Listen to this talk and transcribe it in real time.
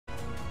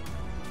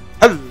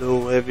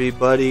Hello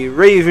everybody,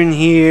 Raven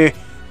here,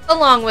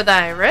 along with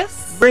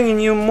Iris, bringing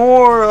you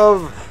more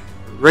of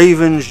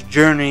Raven's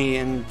Journey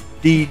in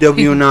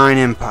DW9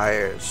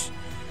 Empires.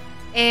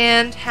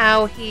 And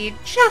how he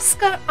just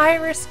got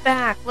Iris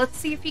back. Let's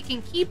see if he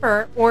can keep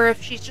her, or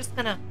if she's just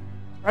gonna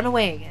run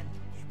away again.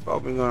 She's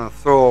probably gonna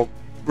throw a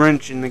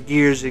wrench in the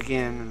gears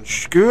again and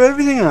screw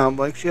everything up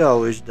like she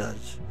always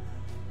does.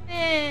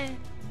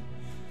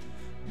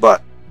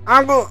 But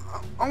I'm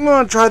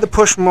gonna try to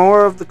push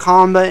more of the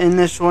combat in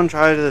this one.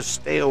 Try to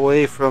stay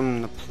away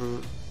from the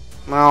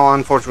well,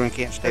 unfortunately,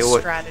 can't stay away.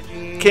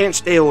 Strategy. Can't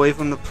stay away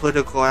from the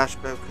political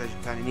aspect because you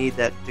kind of need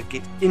that to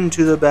get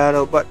into the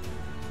battle. But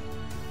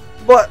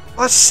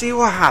let's see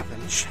what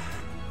happens.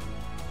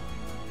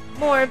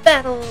 More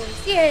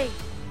battles, yay!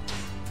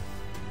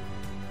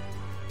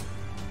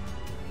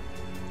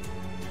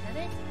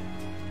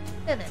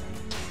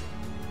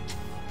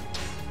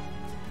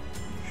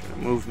 Should have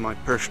moved my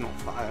personal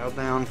file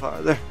down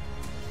farther.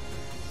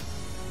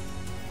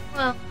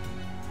 Well.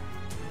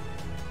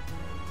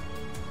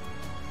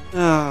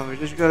 Oh, we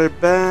just got her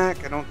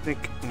back. I don't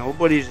think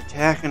nobody's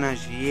attacking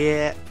us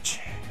yet.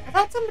 I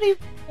thought somebody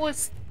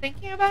was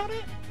thinking about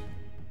it.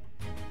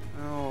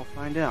 Oh, we'll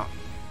find out.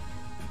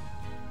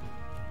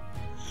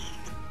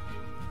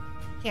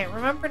 Can't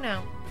remember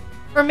now.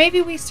 Or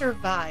maybe we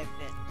survived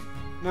it.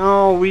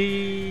 No,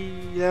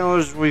 that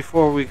was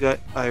before we got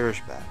Iris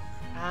back.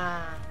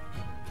 Ah.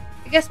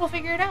 I guess we'll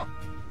figure it out.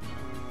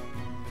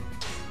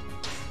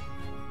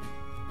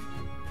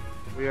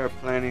 We are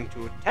planning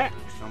to attack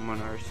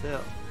someone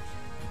ourselves.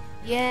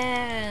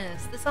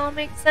 Yes, this all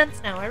makes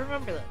sense now. I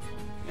remember this.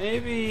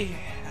 Maybe,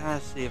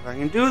 let's see if I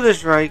can do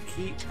this right.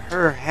 Keep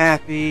her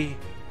happy.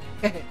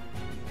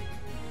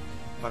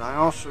 But I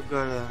also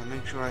gotta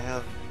make sure I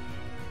have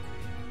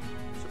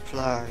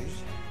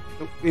supplies.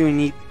 Don't really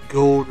need the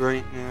gold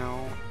right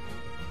now.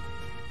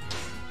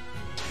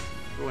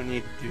 What do I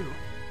need to do?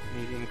 I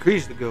need to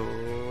increase the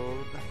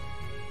gold.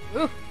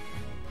 Ooh.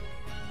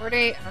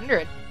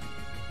 4,800.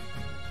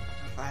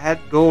 If I had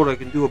gold, I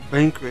can do a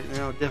banquet, and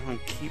that'll definitely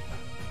keep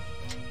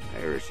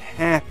Iris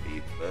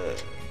happy,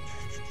 but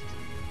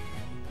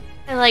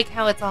I like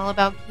how it's all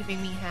about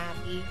keeping me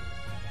happy.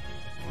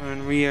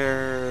 when we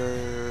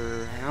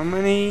are how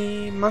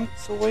many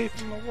months away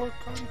from the war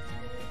conflict?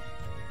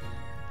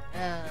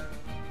 A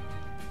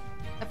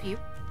few.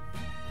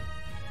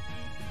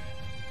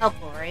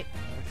 Helpful, right?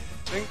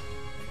 I think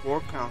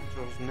war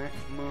council's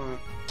next month.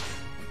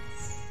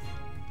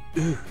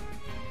 Ooh.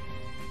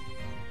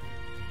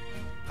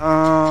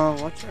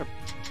 What's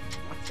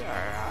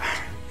our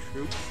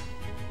troop?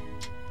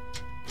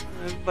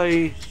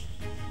 Everybody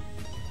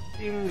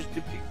seems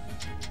to be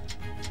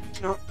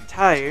not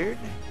tired.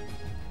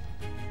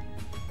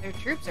 Their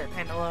troops are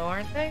kind of low,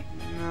 aren't they?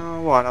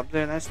 No, what up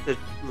there? That's the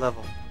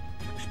level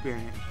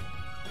experience.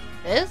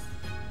 This?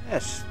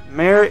 Yes,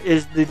 merit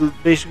is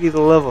basically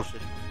the level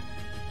system.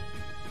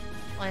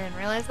 Well, I didn't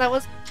realize that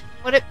was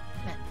what it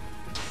meant.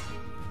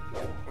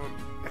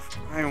 If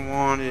I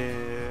wanted,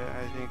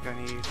 I think I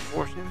need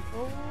force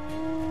info.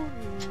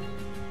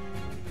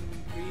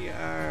 We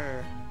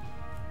are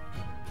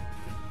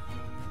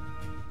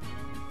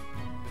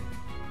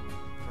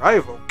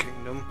rival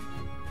kingdom.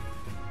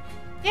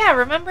 Yeah,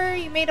 remember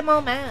you made them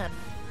all mad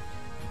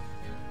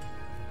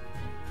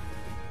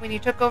when you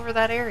took over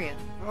that area.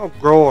 Oh,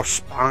 grow a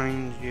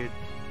spine, you.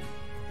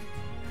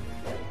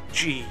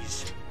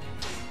 Jeez.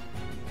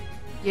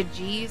 You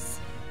G's.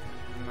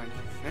 My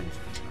defense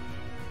is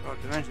not. Oh,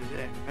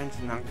 defense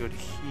is not good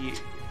here.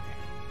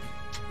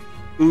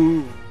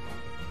 Ooh.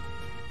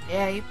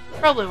 Yeah, you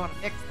probably want to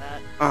fix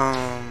that.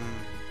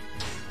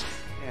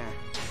 Yeah,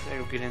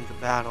 they'll get into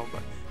battle,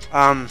 but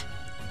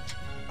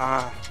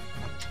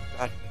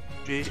that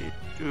did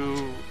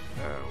do.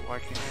 Why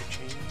can't I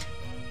change?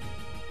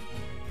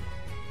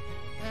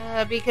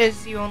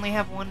 Because you only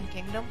have one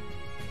kingdom.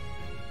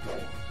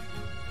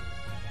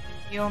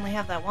 You only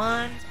have that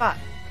one spot.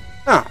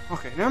 Oh,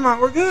 okay, never mind,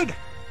 we're good.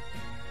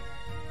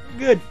 We're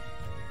good.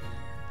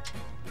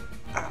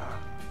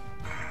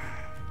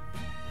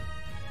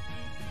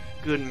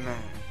 Good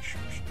match.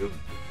 Still good.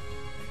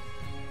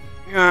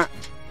 Yeah,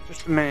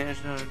 just a match,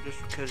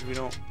 just because we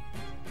don't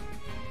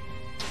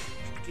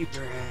keep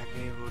her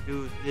happy. We'll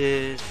do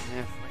this, and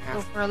if we have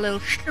Go for a little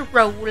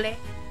strolly.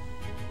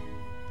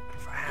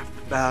 if I have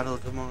to battle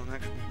tomorrow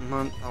next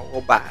month, I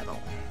will battle.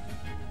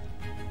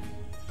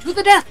 To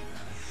the death!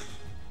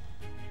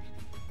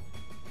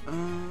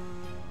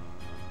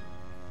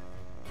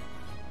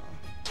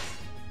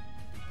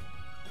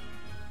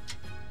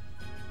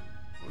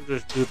 We'll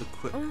just do the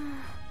quick.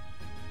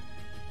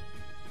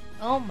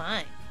 Oh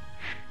my.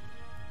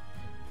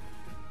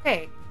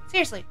 Okay,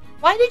 seriously,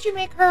 why did you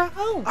make her a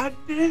hoe? I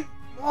didn't.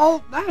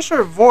 Well, that's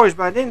her voice,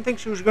 but I didn't think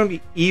she was going to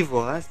be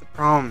evil. That's the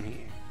problem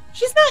here.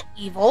 She's not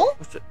evil.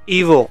 What's the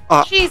evil?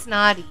 She's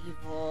not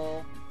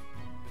evil.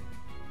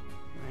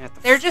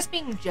 They're just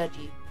being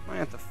judgy. Might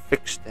have to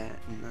fix that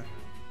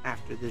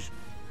after this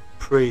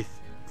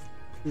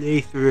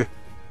playthrough.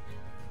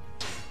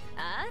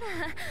 あら、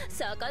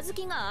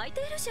杯が空い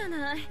ているじゃ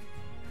ない。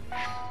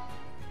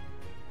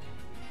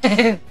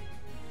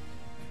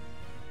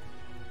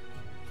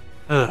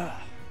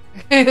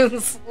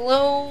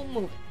Slow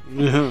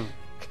moving.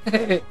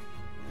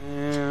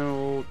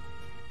 Yeah.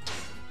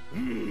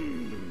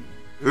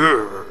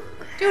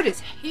 Dude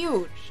is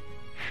huge.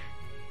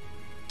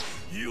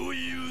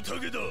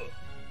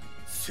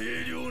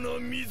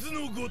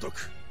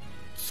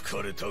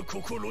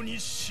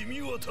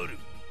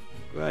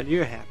 Glad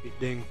you're happy,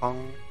 Ding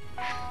Pong.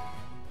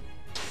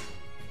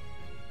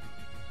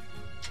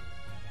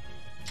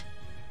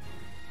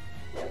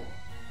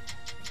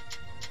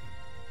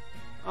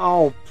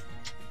 Oh,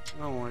 I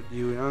don't want to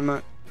do it. I'm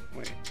not.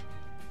 Wait.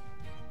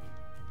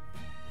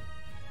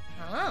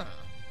 Huh.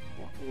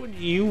 What would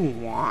you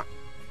want?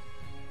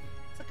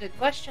 That's a good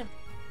question.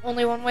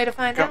 Only one way to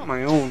find Got out.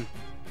 my own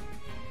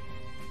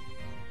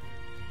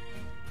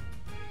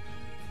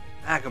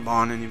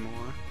vagabond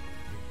anymore.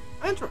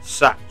 That's what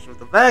sucks with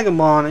the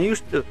vagabond. I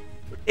used to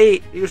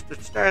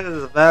start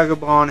as a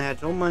vagabond. Had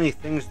so many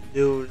things to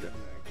do.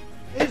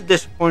 It's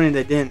disappointing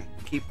they didn't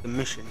keep the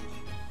missions.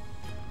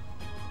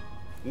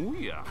 お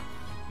や、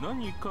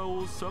何か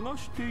を探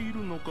してい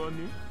るのか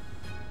ね?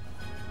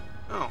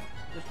 Oh,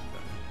 this guy.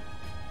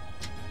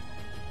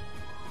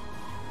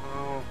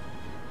 Oh.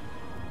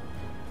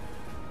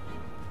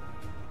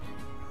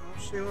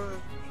 I'll see what.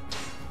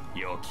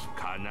 良き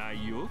かな、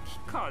良き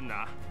か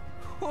な。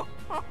Oh,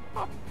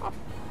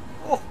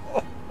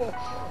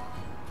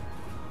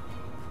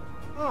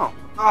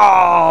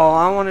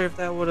 I wonder if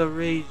that would have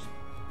raised.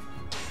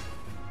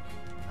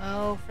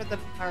 Oh, for the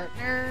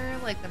partner?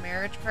 Like the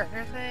marriage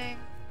partner thing?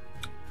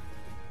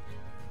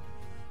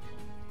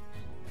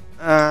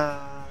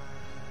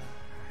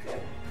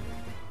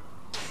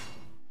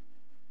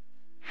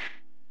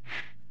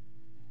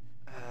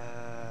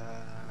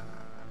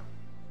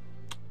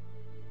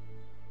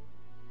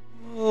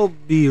 We'll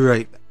be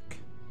right back.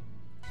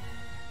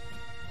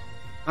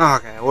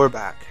 Okay, we're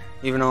back.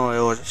 Even though it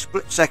was a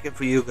split second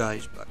for you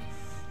guys, but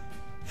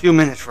a few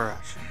minutes for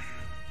us.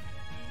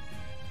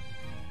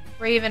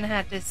 Raven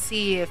had to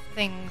see if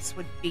things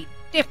would be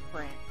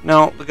different.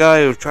 No, the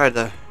guy who tried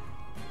to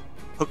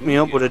hook me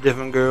up with a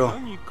different girl.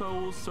 何か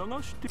を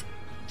探して。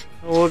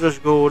 We'll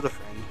just go with a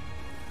friend.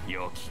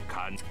 良き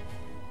かな。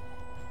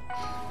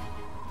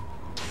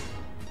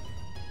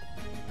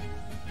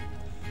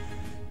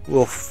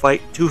 We'll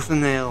fight tooth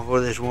and nail for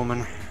this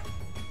woman.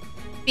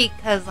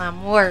 Because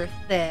I'm worth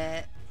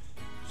it.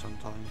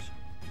 Sometimes.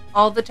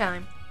 All the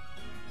time.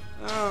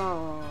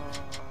 Oh.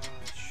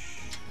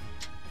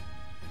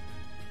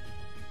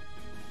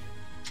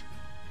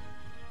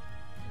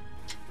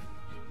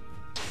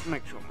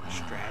 Make sure my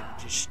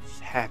strategist is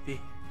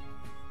happy.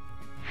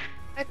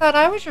 I thought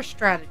I was your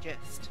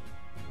strategist.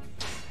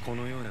 こ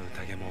のような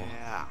宴も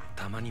Yeah.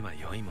 たまには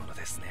良いもの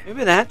ですね。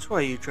 Maybe that's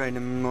why you tried to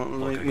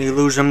make me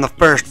lose him the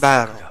first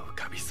battle. が浮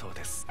かびそう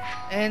です。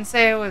 I didn't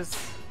say I was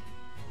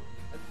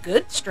a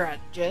good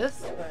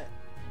strategist, but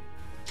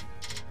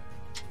it's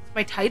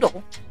my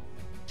title.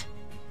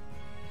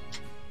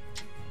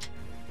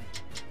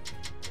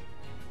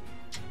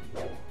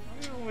 Why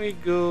don't we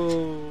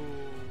go?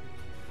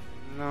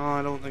 No,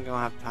 I don't think I'll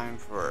have time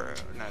for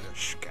another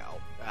scout.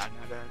 I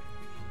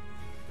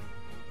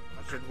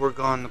should work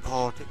on the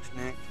politics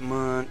next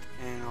month,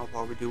 and I'll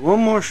probably do one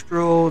more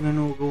stroll, then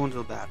we'll go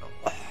into battle.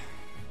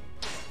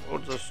 We'll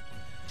just,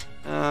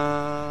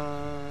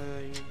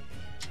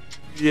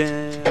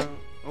 yeah.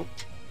 Oh,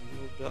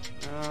 moved up.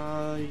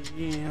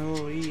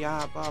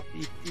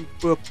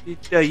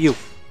 You.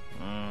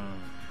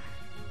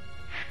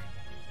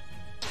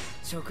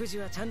 食事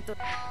はちゃんと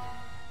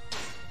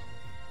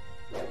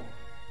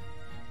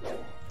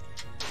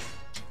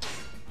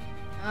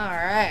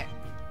Alright.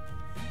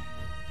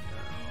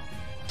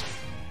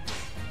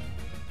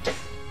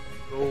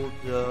 Gold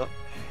up. I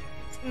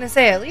was gonna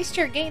say, at least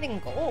you're gaining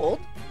gold.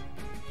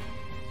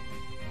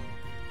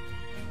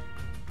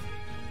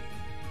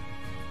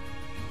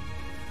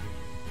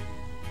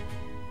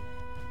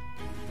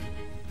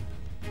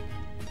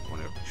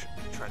 Whatever,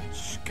 should try to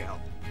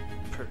scout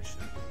person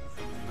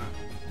from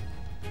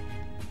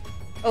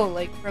Oh,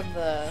 like from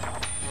the...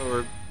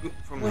 or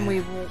from when we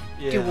do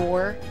Yeah.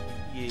 war?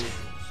 Yes.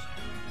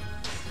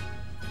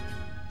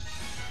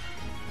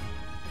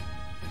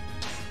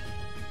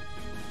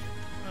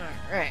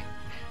 Alright.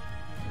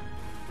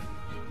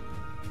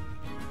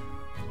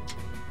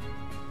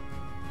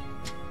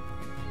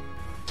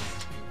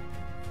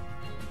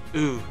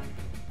 Ooh.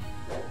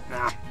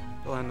 Nah,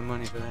 don't have the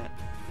money for that.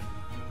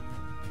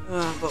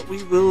 But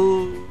we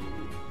will.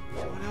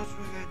 What else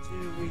we got to?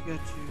 We got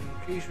to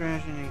increase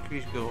ration,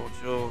 increase gold.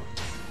 So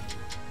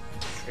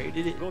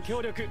traded it. ご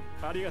協力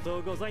ありがと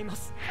うございま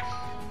す。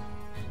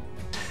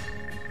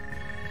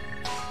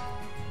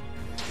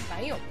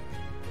 Damn.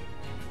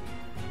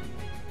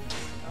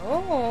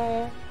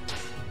 Oh.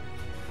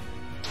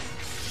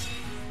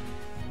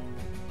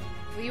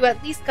 Well, you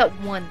at least got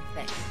one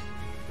thing.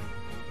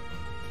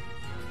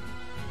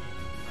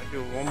 I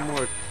do one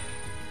more. Wait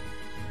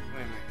a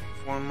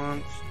minute. 4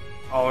 months.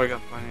 Oh, I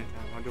got plenty of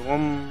time. I'll do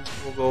one.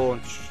 We'll go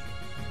and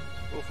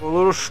go for a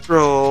little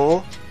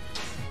stroll.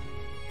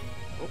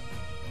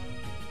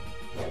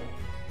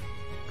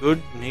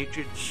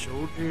 Natured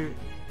Soldier,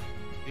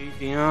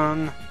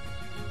 Legion.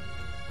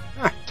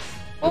 Huh.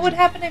 What would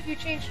happen if you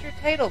changed your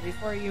title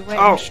before you went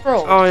Oh, and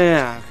scrolled? oh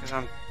yeah,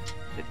 because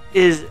it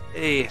is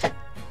a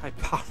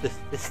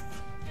hypothesis.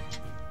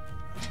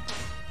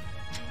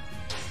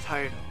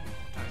 Title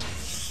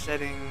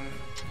setting.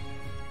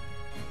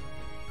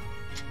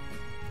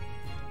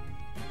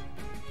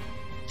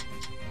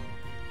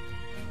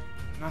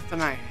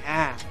 Nothing I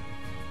have.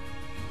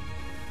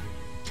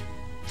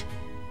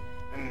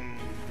 And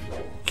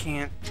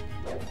can't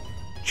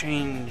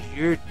change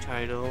your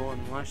title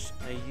unless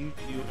I use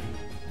you in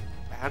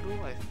battle,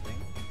 I think.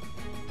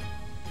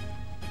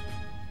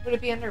 Would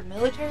it be under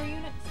military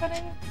unit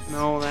settings?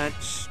 No,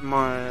 that's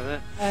my.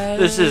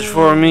 This is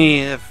for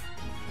me. If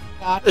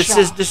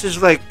Gotcha. this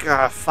is like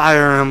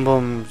Fire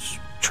Emblem's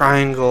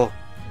triangle.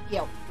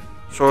 Yep.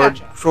 Sword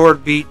Gotcha.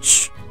 sword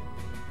beats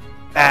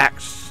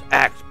axe,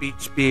 axe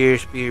beats spear,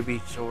 spear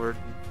beats sword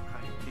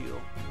kind of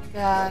deal.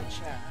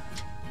 Gotcha.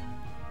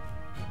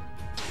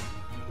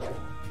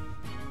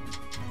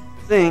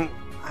 I think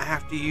I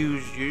have to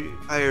use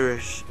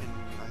Iris, and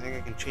I think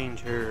I can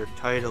change her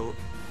title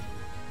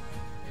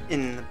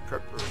in the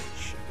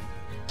preparation.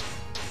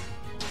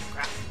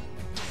 Crap.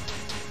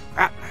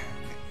 Crap.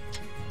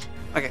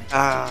 Okay,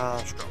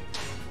 stroke.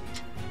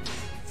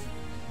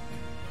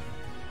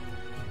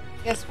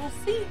 Guess we'll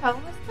see how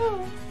this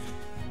goes.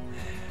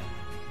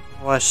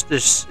 Unless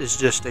this is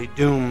just a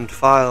doomed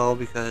file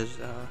because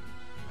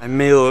I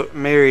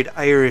married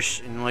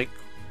Irish in like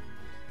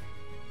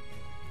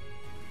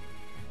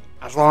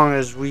as long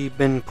as we've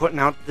been putting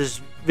out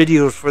this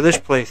videos for this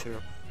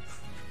playthrough.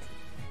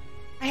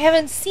 I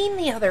haven't seen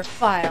the other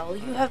file.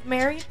 You have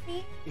married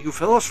me? You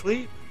fell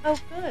asleep. Oh,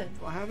 good.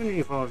 What happened to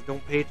you fellas?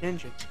 Don't pay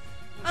attention.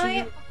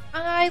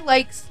 I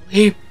like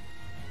sleep.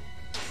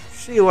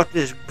 See what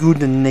this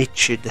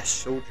good-natured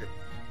soldier.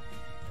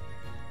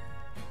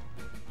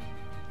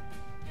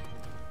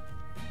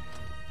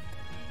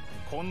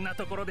 こんな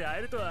ところで会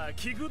えるとは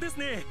奇遇です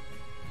ね。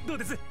どう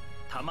です？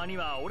たまに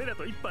は俺ら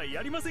と一杯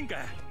やりませんか？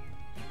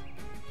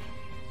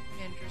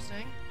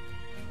 Interesting.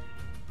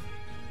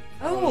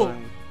 Oh.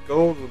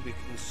 Gold will be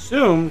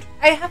consumed.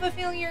 I have a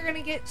feeling you're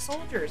gonna get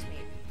soldiers,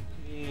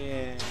 maybe.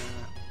 Yeah.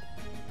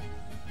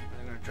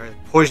 They're gonna try to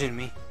poison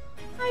me.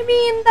 I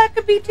mean, that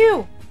could be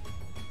too.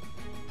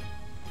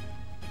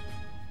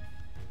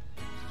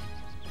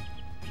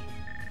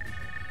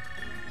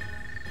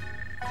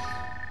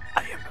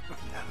 I am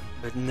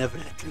a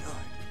benevolent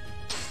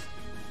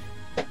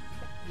lord.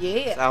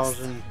 Yes.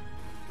 1,000.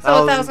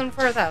 So 1,000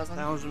 for 1,000.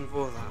 1,000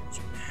 for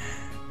 1,000.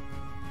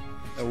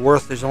 The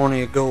worth is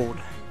only a gold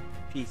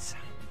piece.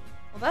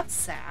 Well, that's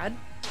sad.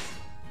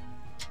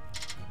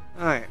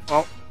 Alright,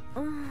 well,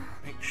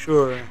 make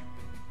sure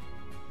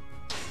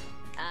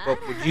up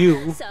with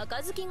you.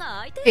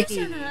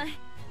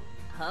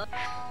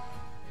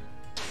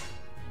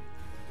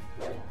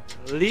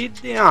 Lead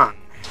the on.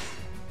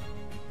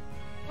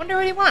 Wonder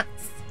what he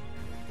wants.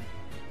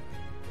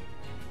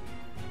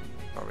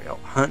 Probably out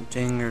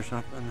hunting or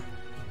something.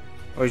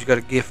 Or he's got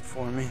a gift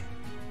for me.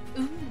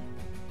 Ooh.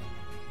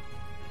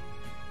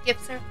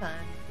 Gifts are fun.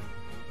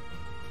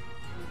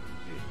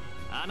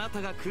 あな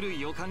たが来る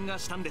予感が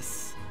したんで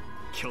す。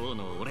今日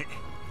の俺、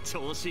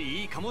調子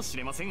いいかもし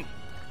れません。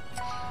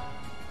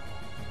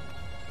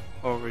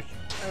Or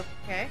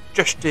Okay.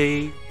 just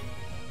a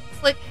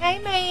It's like, hey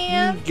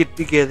man, get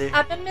together.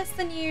 I've been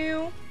missing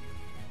you.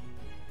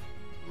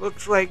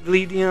 Looks like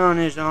Leedion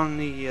is on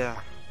the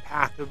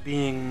path of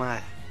being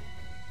my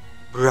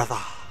brother.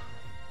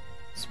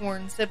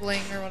 Sworn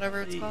sibling or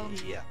whatever it's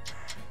called. Yeah.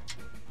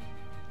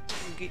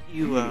 Get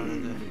you out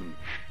of there.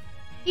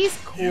 He's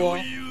cool.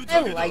 I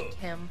like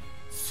him.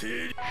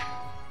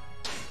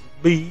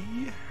 B.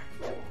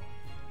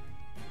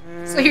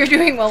 So you're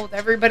doing well with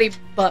everybody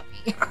but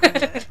me.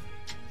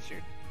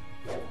 Sure.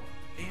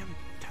 Damn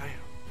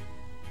title.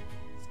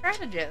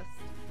 Strategist.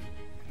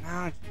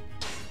 No.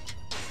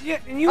 Yeah,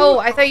 and you. Oh,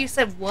 I thought you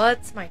said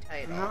what's my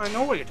title? No, I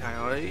know what your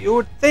title is. You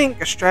would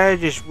think a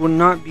strategist would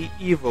not be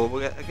evil,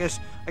 but I guess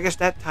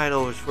that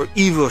title is for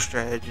evil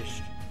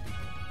strategist.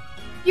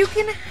 You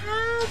can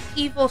have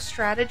evil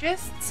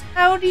strategists.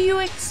 How do you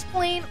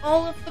explain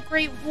all of the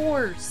great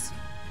wars?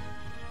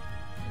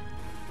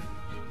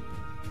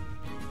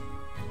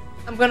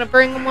 I'm gonna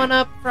bring one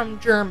up from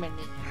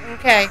Germany.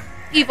 Okay,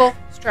 evil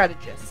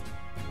strategist.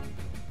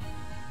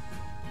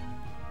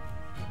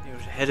 He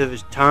was ahead of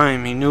his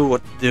time. He knew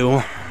what to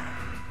do.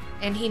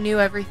 And he knew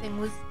everything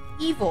was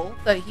evil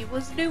that he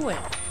was doing.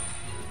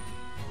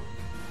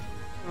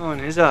 Oh, in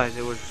his eyes,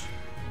 it was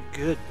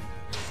good.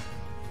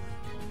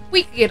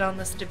 We could get on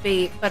this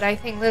debate, but I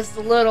think this is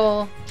a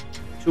little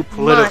Too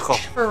political.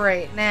 much for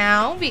right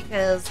now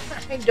because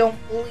I don't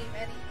believe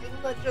anything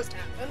that just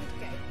happened.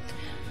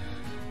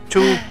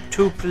 Okay.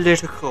 Too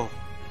political.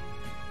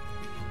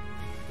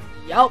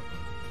 Yup.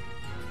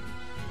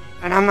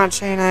 And I'm not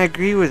saying I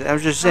agree with it. I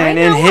was just saying,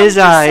 I know, in his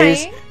I'm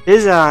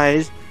just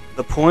eyes,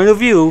 the point of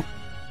view,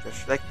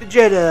 just like the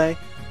Jedi,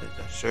 there's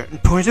a certain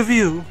point of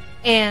view.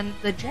 And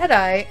the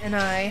Jedi and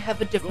I have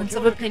a difference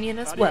of opinion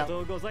as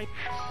well.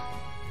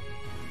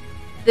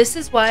 This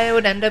is why I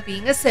would end up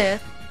being a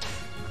Sith.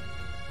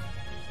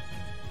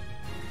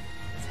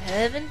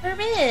 Heaven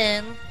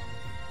forbid.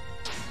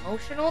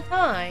 Emotional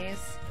ties.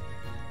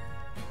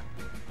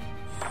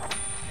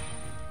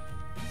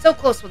 So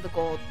close with the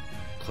gold.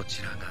 こ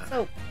ちらが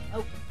So,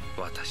 oh,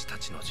 私た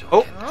ちの条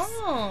Oh. 件で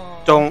す。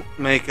 oh.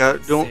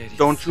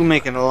 Don't you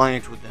make an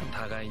alliance with them.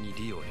 互いに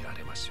利を得ら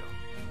れましょう。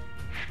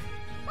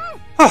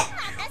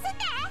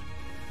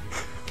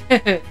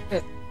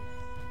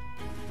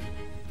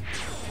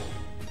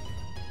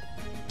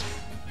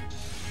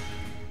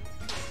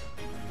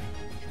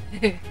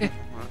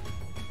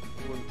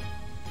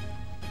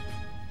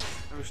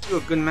 It was still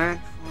a good match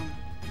for them.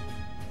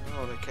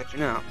 Oh, they're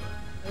catching up.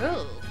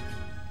 Ooh.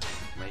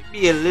 Might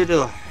be a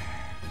little.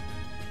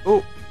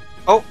 Oh,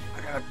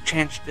 I got a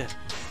chance to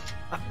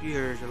up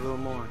yours a little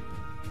more.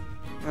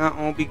 I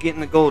won't be getting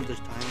the gold this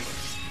time.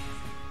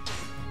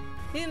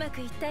 うま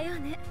くいったよう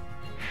ね。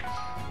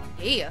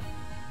 Yeah.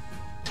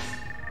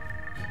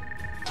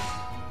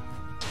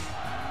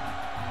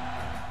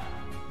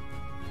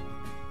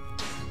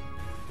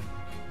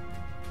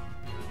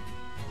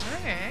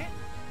 Alright.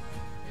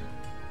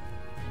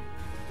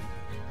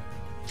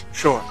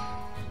 Sure.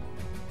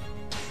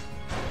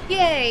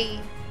 Yay!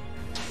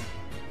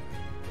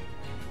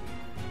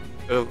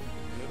 Oh.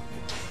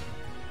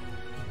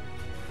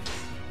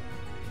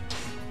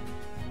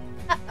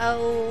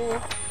 Uh-oh. Okay.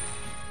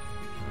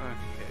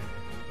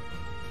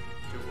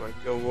 Do I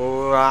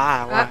go?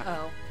 Ah,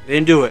 Uh-oh.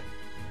 didn't do it.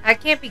 That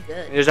can't be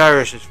good. It's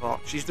Iris's fault.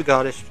 She's the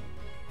goddess.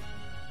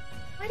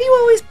 Why do you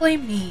always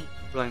blame me?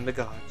 Blame the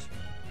gods.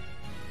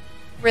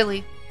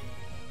 Really?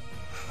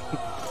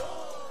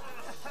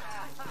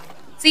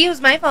 See, it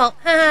was my fault.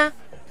 Haha.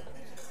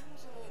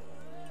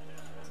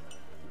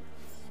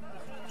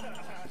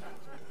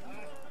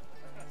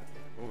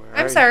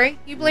 I'm sorry.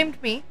 You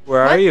blamed me.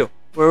 Where What? are you?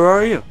 Where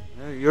are you?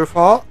 Your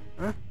fault?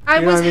 Huh? I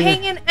You're was not even-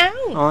 hanging out.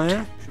 Oh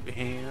yeah? Should be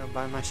hanging out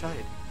by my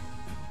side.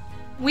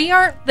 We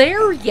aren't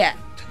there yet.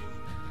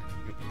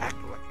 You act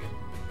like it.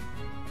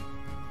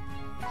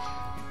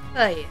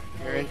 Oh, yeah.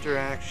 Your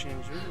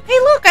interactions are... Hey,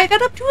 look! I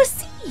got up to a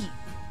C.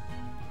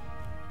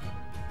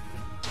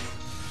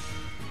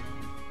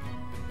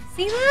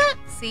 See that?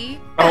 See?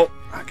 Oh,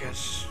 I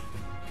guess.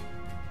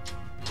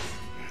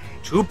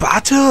 To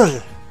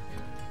battle!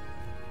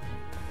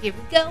 Here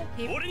we go.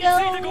 Here 俺 we につい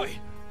てこ go. い。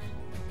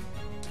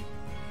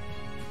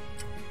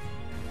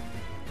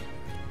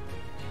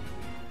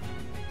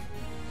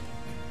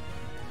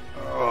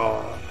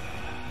 Oh.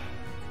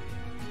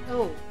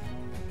 Oh.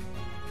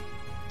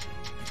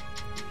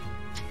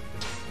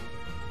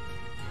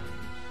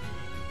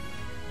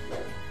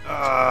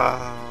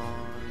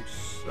 I'm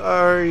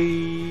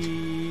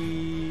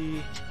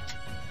sorry.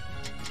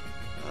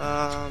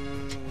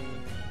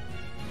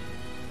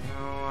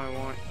 No, I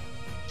want...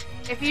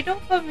 If you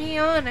don't put me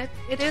on, it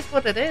is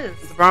what it is.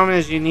 The problem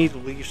is you need to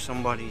leave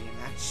somebody, and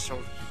that's so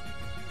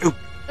stupid.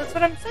 That's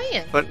what I'm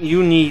saying. But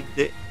you need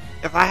the...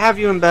 If I have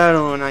you in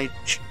battle and I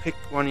pick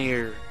one of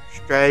your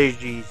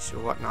strategies or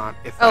whatnot,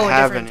 if Oh, I a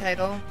have different any,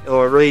 title.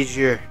 it'll raise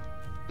your...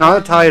 Not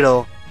a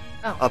title,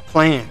 Oh. a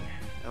plan.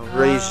 It'll Oh.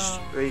 raise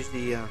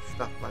the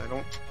stuff, but I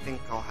don't think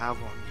I'll have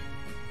one.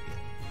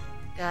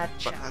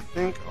 Gotcha. But I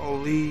think I'll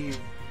leave...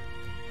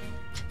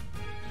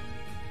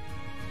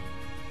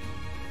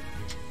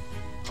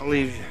 I'll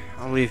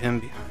leave him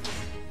behind.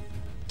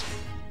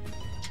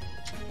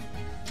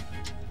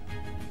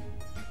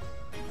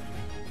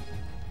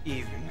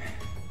 Even.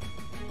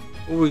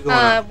 What are we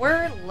going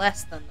We're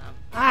less than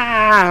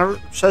them.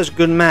 it says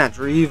good match.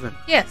 We're even.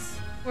 Yes,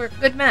 we're a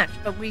good match,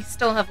 but we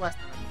still have less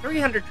than them.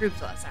 300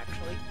 troops less,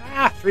 actually.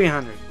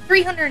 300.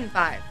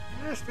 305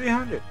 That's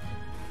 300.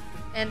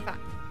 and 5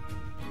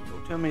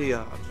 Don't tell me the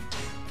odds.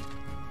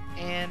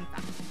 and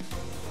 5.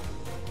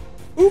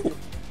 Ooh.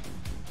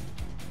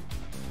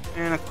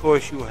 And of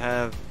course you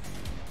have...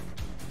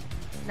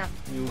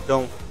 Nothing. You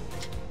don't.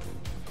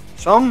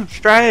 Some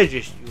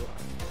strategists you are.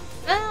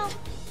 Well,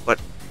 But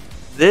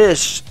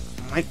this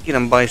might get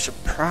him by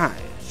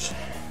surprise.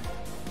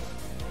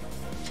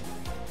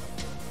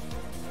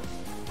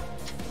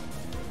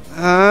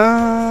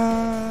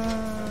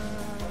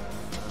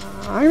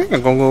 I think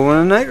I'm gonna go on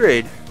a night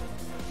raid. I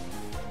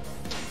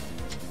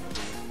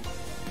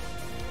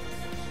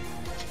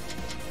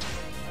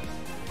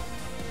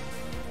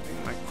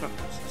think my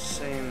equipment's the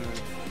same as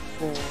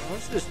before.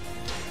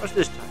 What's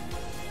this time?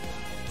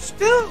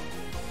 Still,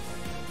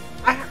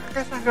 I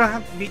guess I'm gonna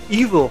have to be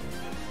evil.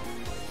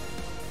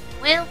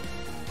 well,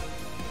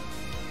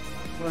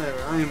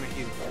 Whatever, I am a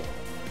hero.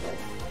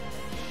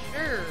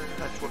 sure.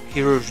 That's what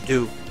heroes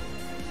do.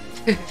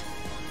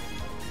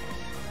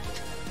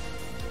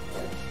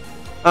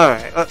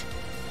 Alright, we got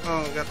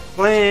the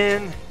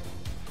plan.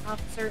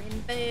 Officer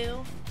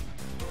info.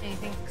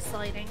 Anything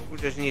exciting? We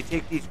just need to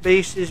take these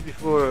bases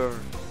before a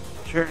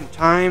certain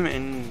time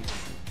and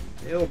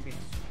they'll be...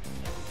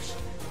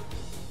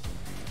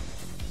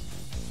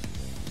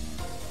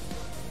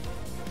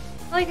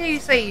 I like how you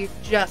say you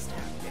just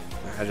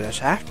have to. I just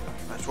have to.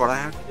 That's what I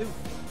have to do.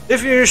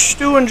 If you're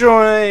still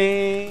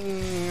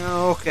enjoying,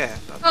 okay.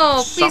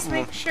 Oh, please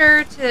make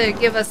sure to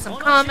give us some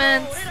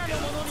comments,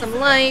 some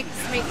likes.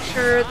 Make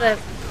sure that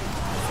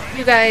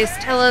you guys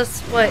tell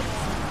us what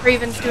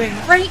Raven's doing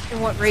right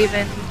and what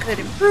Raven could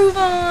improve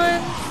on.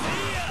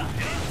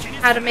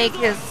 How to make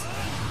his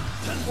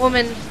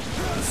woman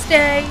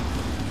stay.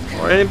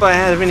 Or anybody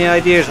have any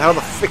ideas how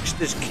to fix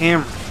this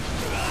camera?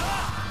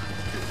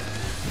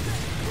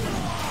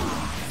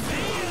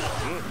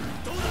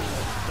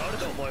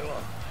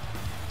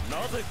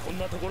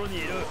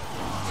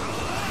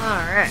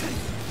 Alright.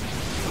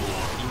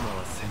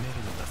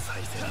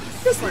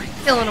 Just like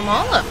filling them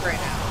all up right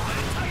now.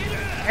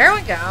 There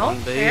we go.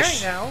 There we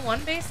go.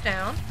 One base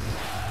down.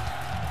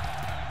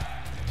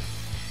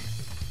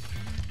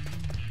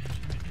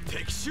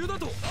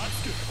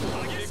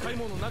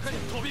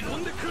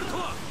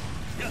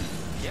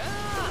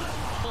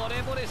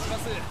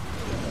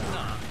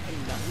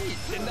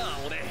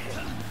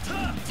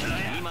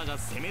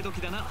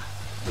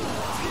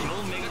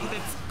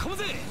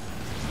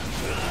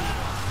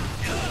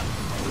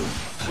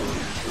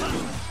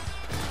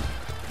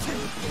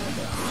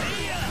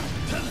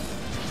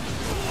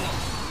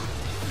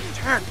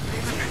 Turn.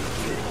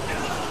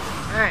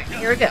 Alright,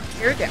 here we go.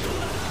 Here we go.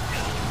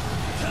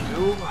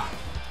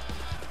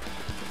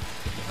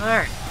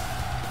 Alright.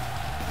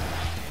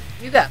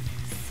 You go.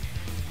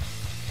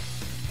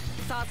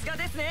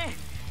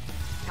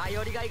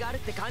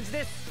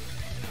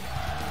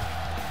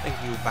 Thank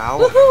you, Bao.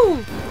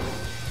 Woohoo!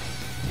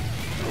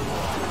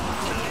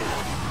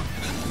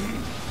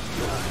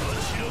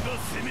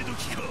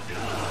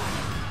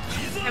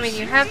 I mean,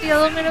 you have the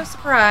element of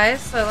surprise,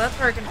 so that's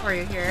working for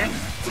you here.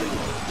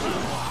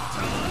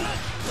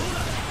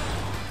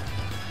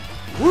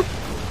 Whoop.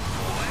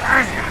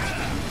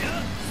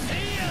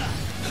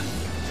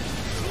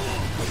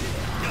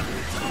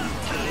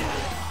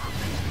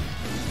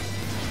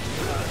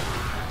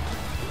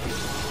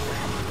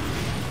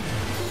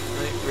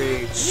 Night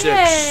raid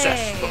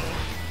successful.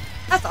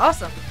 That's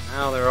awesome.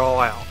 Now they're all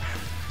out.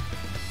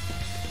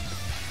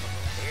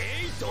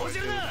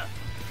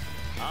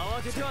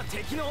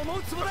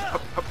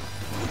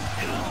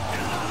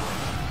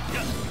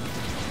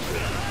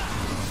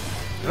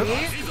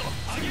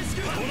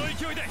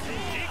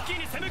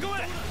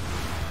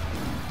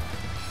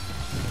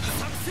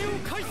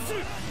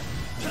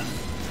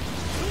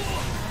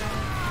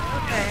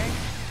 Okay.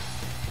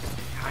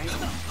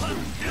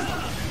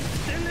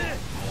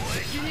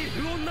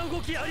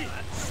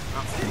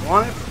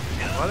 Want it?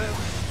 Whatever.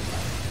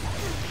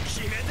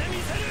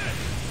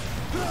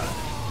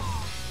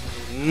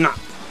 Not.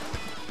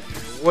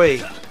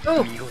 Wait.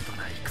 Oh.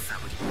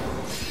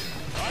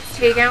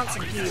 Take out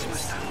some keys.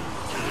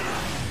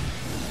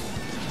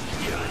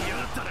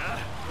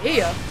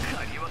 Yeah.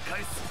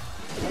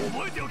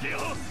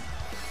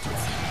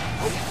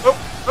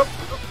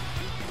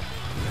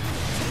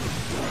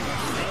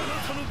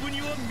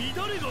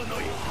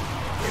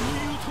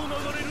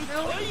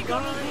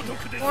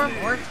 Or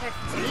more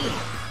technique.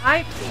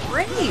 High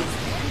praise.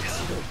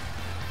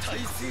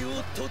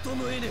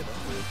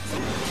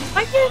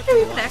 Why can't you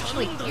even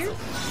actually hear?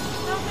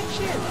 No, make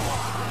sure.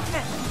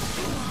 Okay.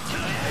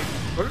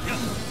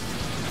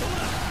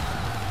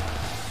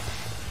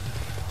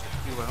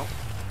 You will.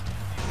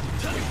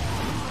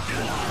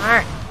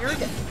 Alright, here we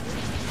go.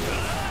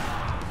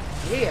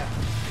 Yeah.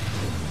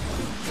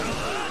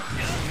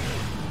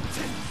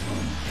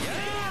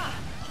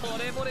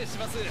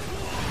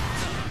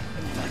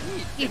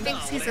 He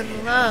thinks he's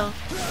in love.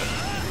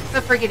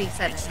 But forget he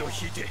said it.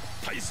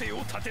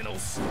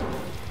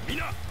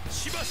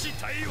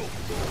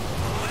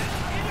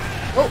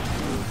 Whoa.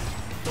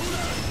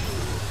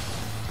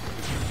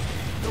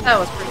 That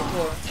was pretty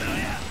cool.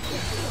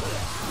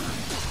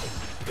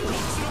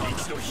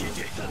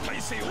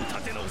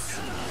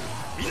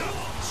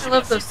 I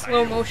love those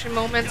slow motion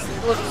moments. They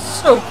look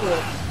so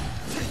cool.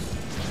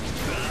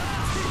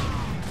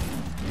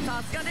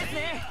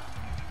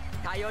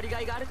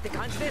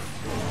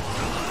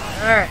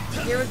 Alright,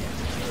 here we go.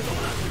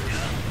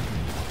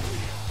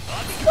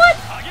 What?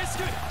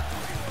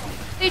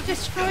 They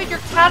destroyed your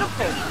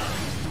catapult.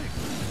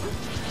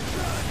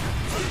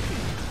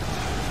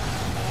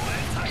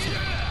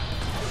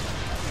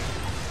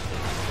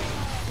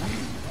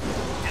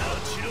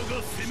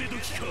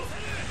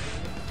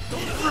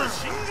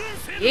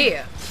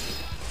 Yeah.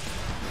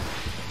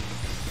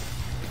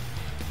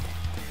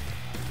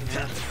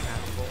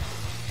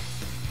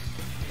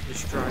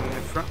 Destroying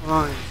the front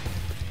line.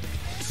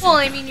 Well,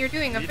 I mean, you're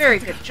doing a very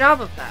good job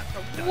of that,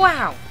 but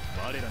wow.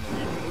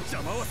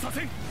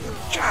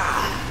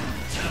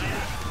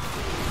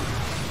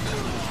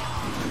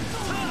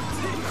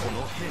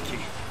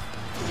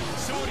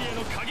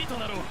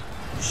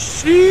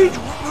 Siege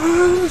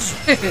weapons!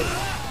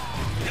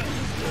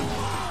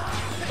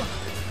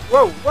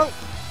 Whoa, whoa!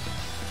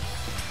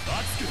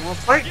 You wanna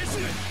fight?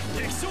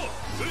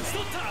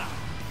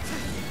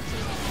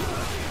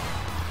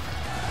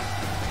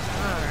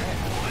 Alright,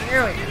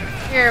 here we go.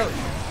 Here we go.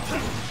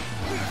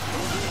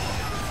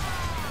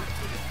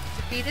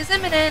 Defeat is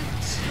imminent.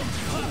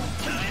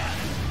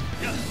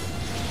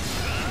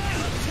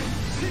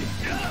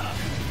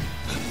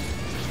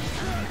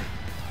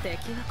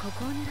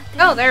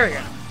 Oh, there we go.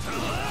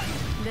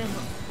 でも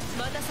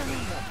また下がる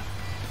わ。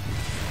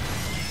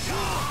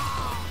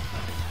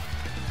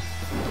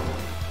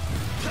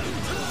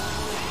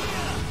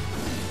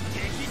敵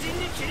陣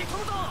に切り込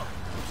むぞ。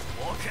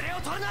遅れを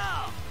取るな。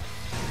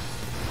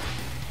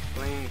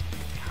 Playing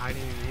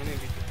hiding in the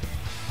enemy.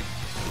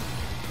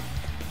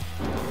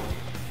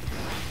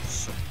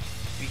 So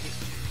be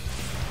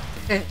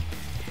it.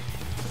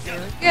 There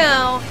we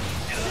go.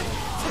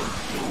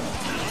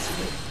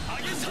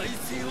 体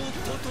勢を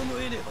整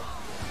えねば。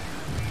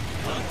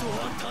あとは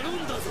頼ん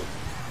だぞ。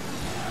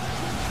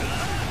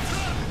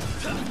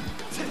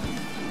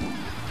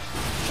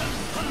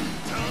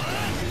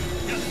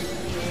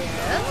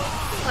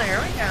 There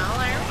we go,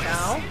 there we go.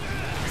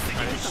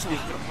 Try to sneak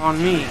up on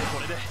me. こ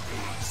れで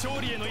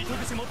勝利への糸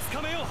口もつ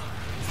かめよう。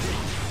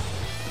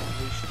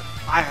 Unleash the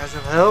fires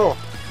of hell.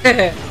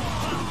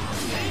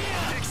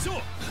 敵将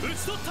討ち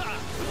取った。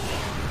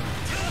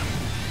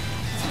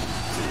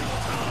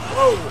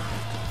 Whoa!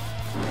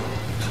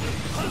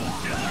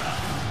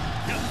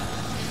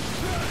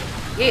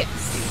 Yes.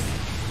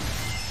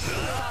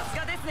 さすが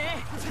です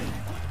ね。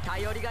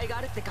頼りがいが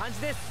あるって感じ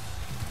です。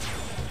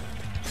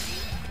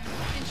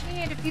 Did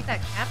she defeat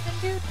that captain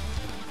dude?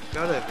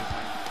 Got it.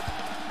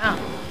 Oh.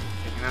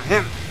 Taking out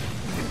him.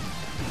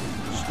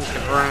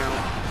 Sneaking around.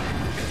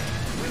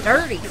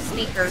 Dirty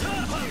sneaker.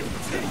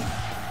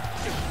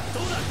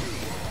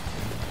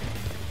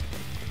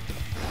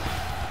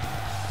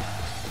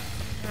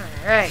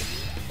 Alright.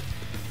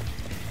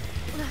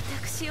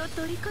 私を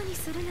虜に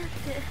するなん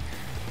て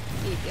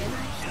いけない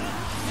人。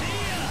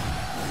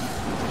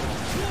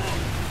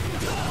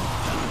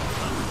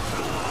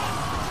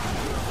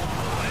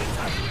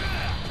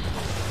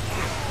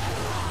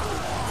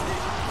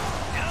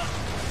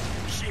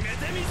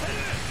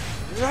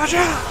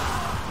 Roger!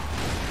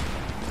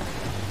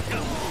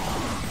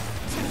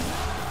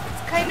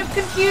 It's kind of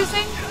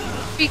confusing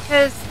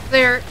because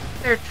their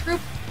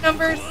troop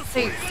numbers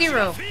say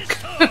 0.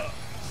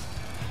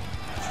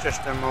 It's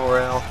just their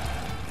morale.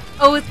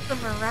 Oh, it's the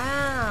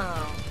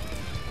morale.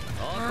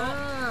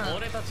 Ah.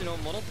 俺たちの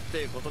ものっ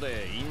てこと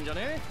でいいんじゃ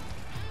ね？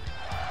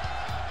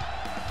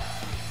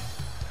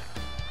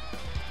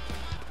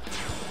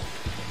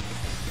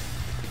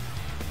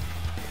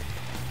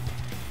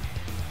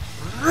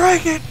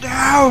 Break it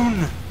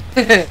down!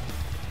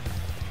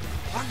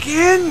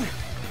 Again!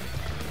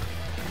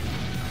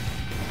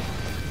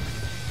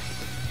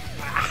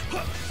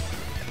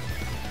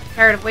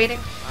 Tired of waiting?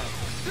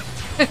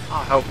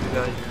 I'll help you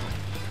guys now.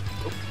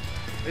 Oh,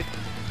 wait,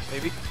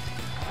 maybe.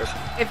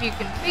 If you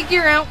can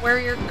figure out where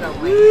you're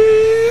going.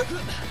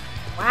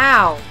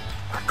 Wow.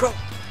 Go!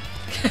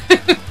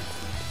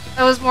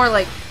 That was more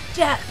like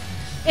death.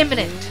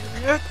 Imminent.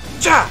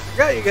 Ja!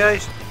 Got you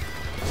guys.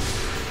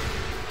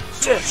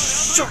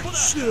 Just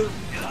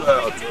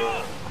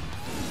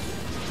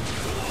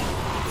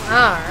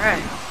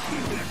Alright.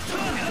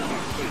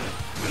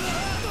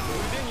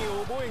 腕に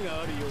覚えが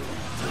あるよう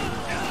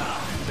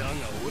だ。だが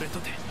俺と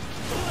てこ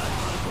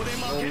こで負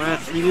no ける match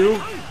for you.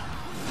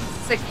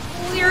 So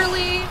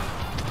clearly,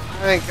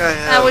 I think I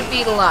that have. would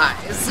be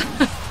lies.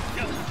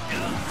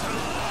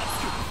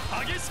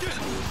 激しく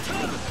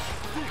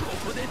こ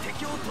こで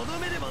敵をとど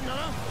めればな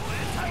らん。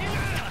た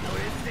とえ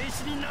戦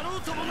士になろ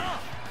うともな。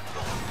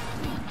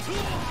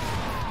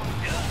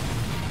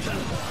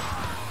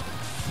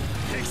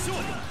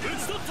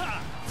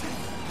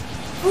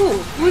 Ooh,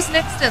 who's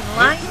next in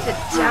line to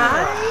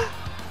die?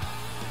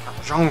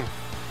 Zhong.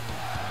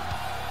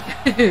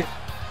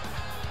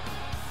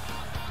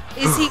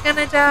 Is he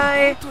gonna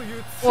die?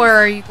 Or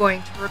are you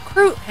going to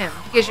recruit him?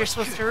 Because you're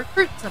supposed to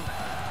recruit somebody.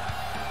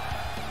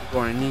 You're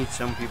going to need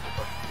some people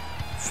to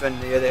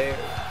defend the other area.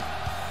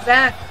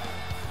 Exactly.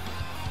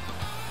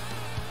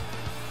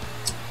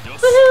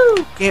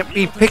 Woohoo! Can't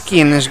be picky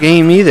in this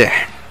game either.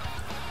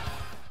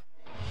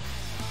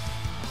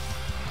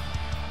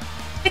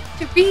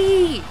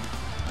 Victory!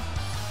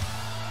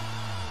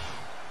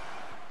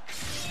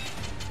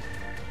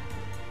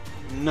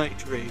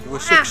 Night raid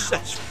was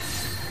successful.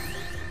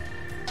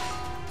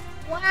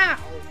 Wow.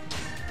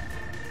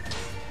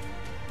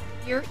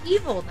 You're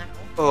evil now.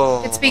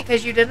 Oh. It's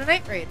because you did a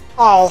night raid.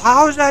 Oh,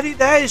 how is that?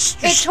 That is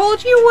It just.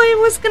 told you what it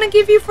was going to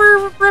give you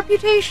for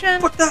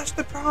reputation. But that's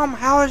the problem.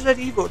 How is that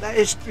evil? That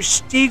is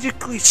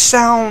strategically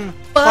sound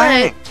But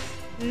planning.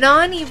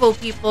 non-evil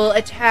people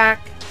attack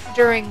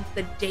during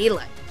the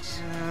daylight.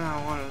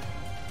 I want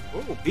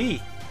to. Oh,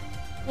 B.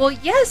 Well,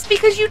 yes,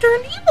 because you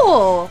turned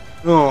evil.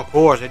 Oh, of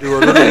course, I do a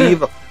little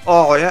evil.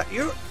 Oh, yeah,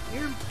 your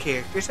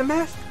character's a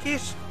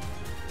masochist.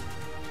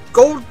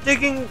 Gold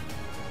digging.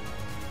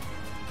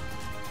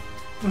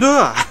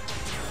 Ugh.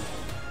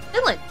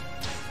 Villain.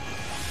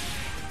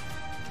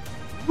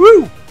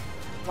 Woo!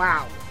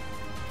 Wow.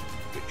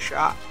 Good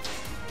shot.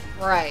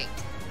 Right.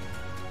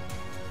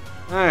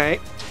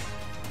 Alright.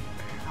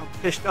 How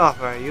pissed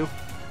off are you?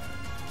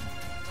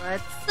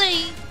 Let's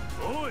see.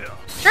 Oh yeah.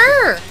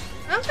 Sure.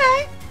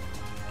 Okay.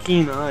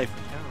 Keen eye for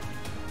talent.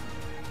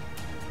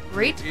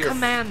 Great Your-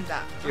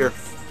 Commander. Your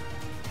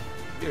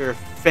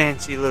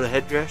fancy little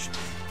headdress.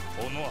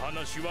 この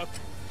話は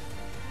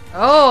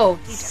Oh,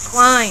 he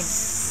declined.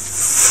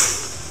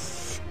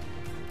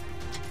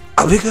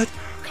 I'll be good.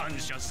 感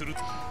謝する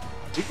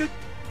I'll be good.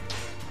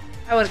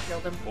 I would have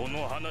killed him. こ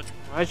の話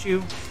Why'd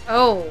you?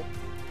 Oh.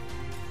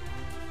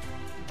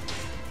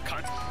 か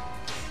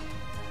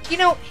You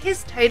know,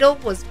 his title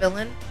was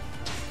villain.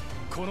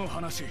 この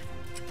話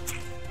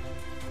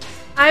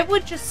I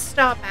would just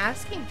stop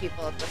asking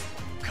people at this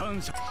point.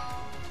 感謝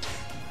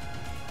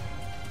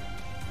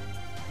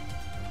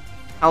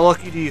How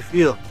lucky do you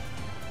feel?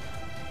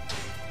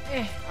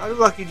 Eh. How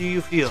lucky do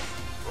you feel?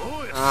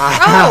 おい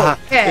Oh,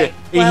 okay.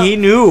 Well- He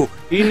knew.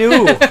 He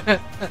knew.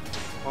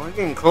 Oh, we're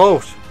getting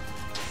close.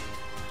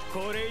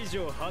 これ以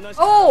上話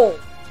Oh,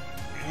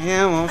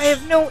 Yeah, well. I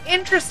have no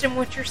interest in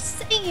what you're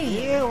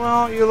saying. Yeah,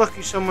 well, you're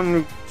lucky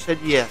someone said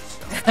yes.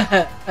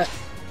 So.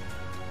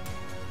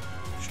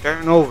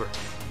 Starting over.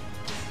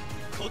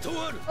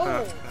 断る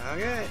Oh,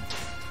 Okay.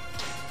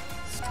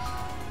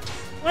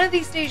 one of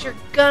these days you're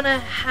gonna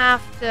have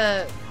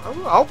to.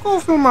 I'll go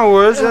through my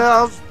words.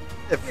 Ugh.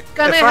 If, You're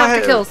gonna if have I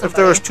to kill If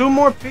there was somebody. 2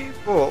 more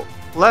people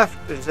left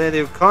and say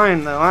they were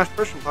kind, the last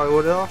person probably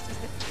would have lost his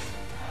head.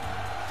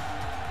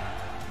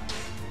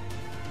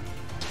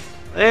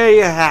 There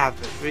you have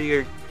it.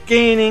 You're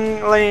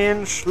gaining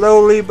land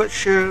slowly but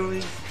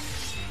surely.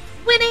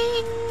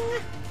 Winning!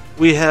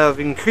 We have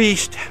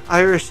increased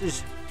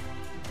Iris's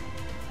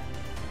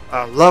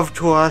love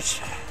to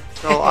us.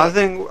 So I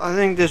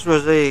think this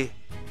was a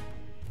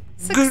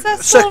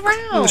Successful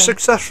round.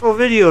 successful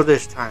video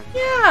this time.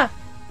 Yeah.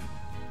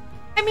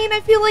 I mean, I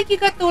feel like you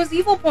got those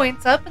evil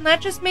points up, and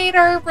that just made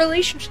our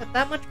relationship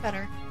that much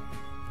better.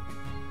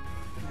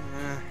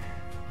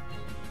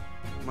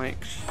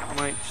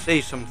 Might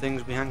say some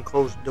things behind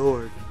closed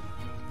doors.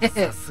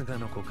 さすが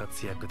のご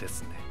活躍で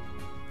すね。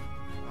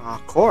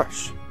 Of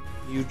course,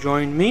 you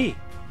joined me.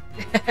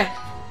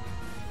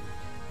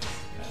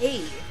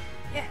 Hey,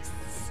 yes.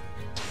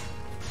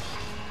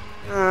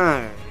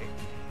 Alright.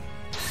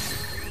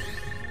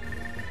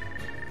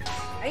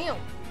 Damn.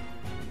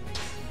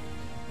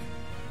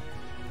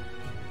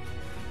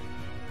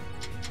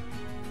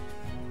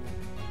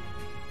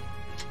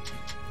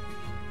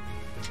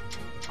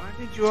 Why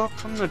did you all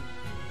come to?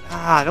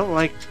 I don't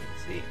like this.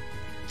 See,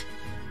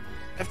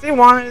 if they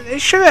wanted, they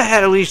should have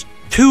had at least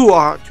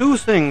two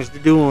things to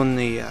do in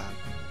the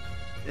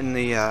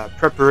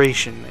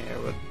preparation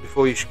there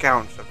before you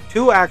scout and stuff.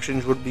 2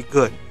 actions would be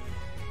good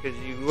because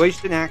you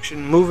waste an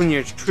action moving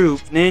your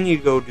troops, and then you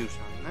go do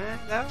something.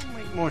 That would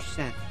make more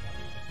sense.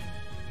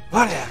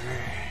 Whatever.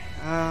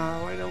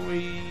 Why don't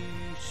we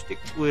stick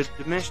with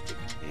domestic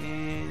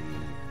and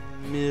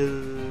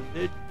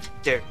military?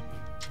 Guess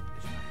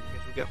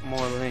we got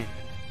more land.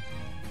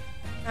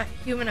 Not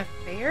human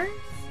affairs?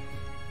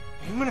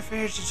 Human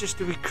affairs is just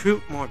to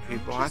recruit more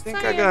people. I Just think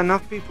I saying. got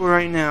enough people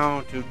right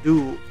now to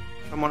do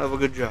somewhat of a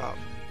good job.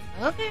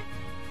 Okay.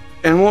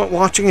 And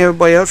watching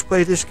everybody else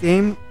play this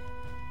game,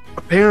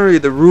 apparently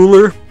the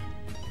ruler,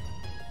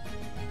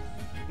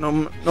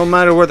 no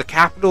matter where the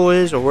capital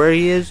is or where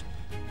he is,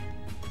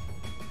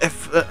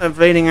 if the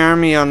invading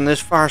army on this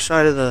far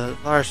side of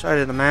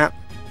the map,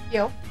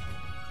 Yo.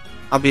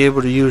 I'll be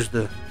able to use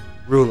the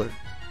ruler,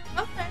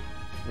 Okay.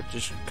 which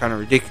is kind of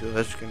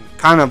ridiculous and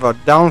kind of a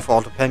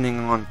downfall depending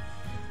on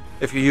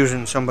if you're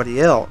using somebody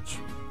else.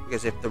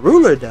 Because if the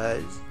ruler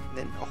does,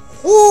 then the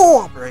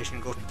whole operation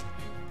goes.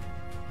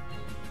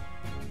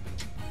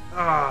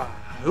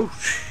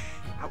 Oof.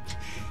 Ouch.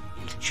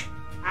 Each.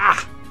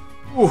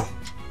 Ooh.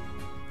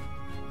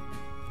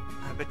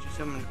 I bet you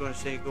someone's going to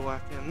say go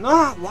after him.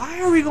 No, why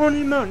are we going to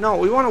the mountain? No,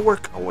 we want to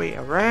work our way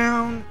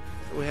around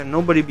so we have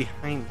nobody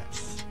behind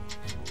us.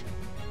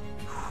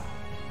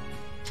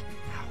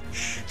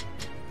 Ouch.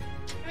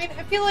 I mean,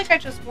 I feel like I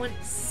just went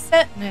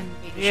set an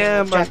invasion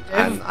Yeah, but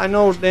objective. I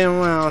know damn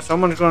well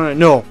someone's going to...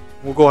 No,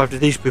 we'll go after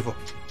these people.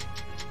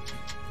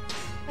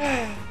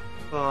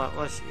 But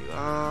let's see.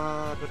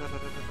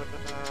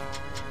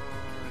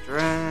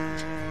 Duran,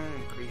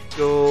 increase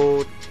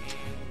gold.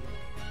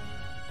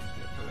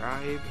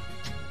 Bribe.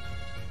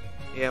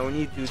 Yeah, we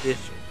need to do this.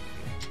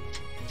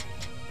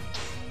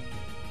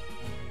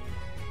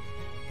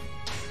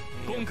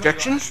 Any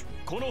objections?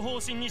 この方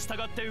針に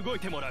従って動い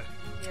てもらう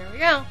Here we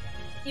go.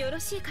 よろ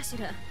しいかし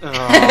ら。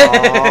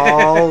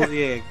 Oh,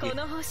 yeah. こ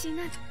の方針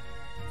なんて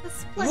It's a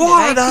splendid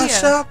What a idea.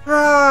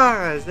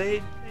 surprise!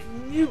 They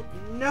knew.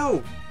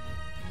 No.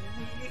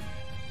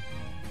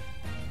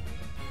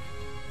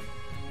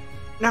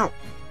 Now,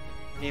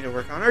 we need to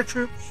work on our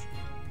troops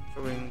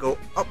so we can go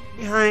up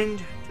behind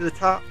to the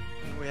top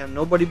and we have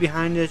nobody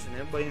behind us and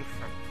everybody in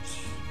front of us.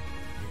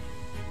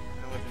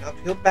 I know it's an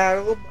uphill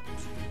battle,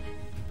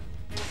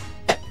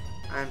 but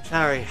I'm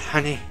sorry,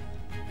 honey.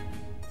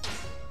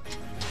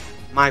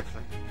 My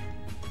plan.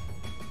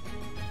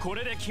 こ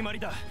れで決まり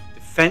だ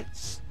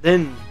Defense,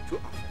 then to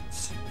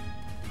offense.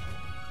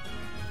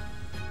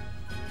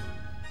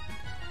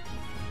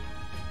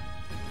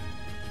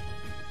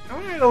 How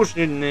many of those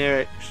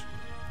generics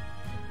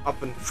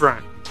up in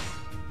front?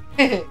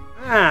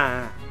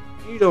 Ah,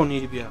 you don't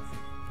need to be up.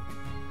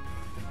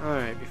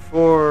 Alright,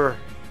 before...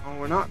 Oh,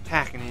 we're not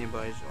attacking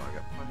anybody, so I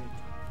got plenty of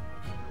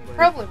time. You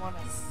probably want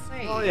to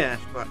save. Oh, yes,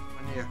 but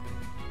when you're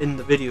in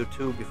the video,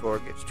 too, before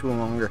it gets too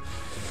longer.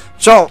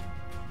 So,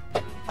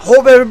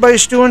 hope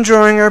everybody's still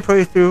enjoying our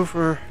playthrough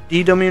for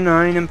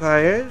DW9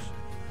 Empires.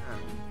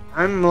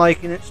 I'm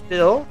liking it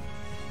still.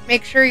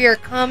 Make sure you're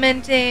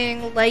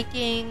commenting,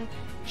 liking,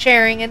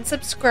 sharing, and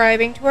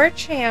subscribing to our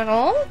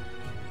channel.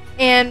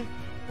 And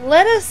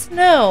let us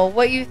know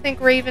what you think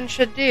Raven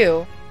should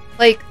do.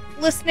 Like,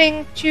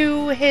 listening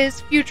to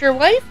his future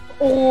wife,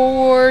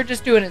 or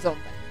just doing his own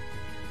thing.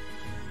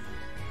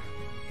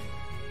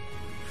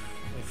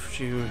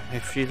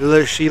 If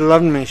she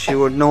loved me, she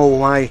would know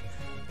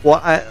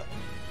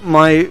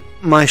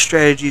my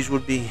strategies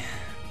would be.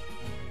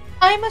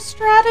 I'm a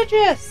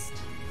strategist.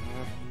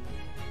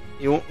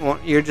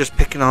 You're just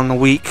picking on the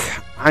weak.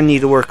 I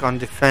need to work on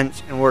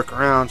defense and work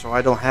around so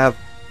I don't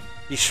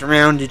be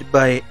surrounded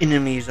by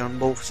enemies on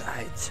both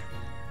sides.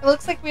 It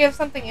looks like we have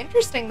something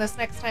interesting this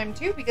next time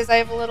too, because I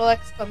have a little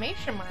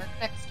exclamation mark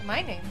next to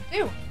my name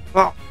too.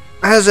 Well,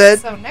 as Ed.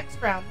 So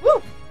next round,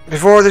 woo!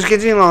 Before this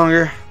gets any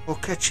longer, we'll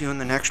catch you in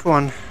the next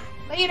one.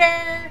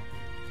 Later!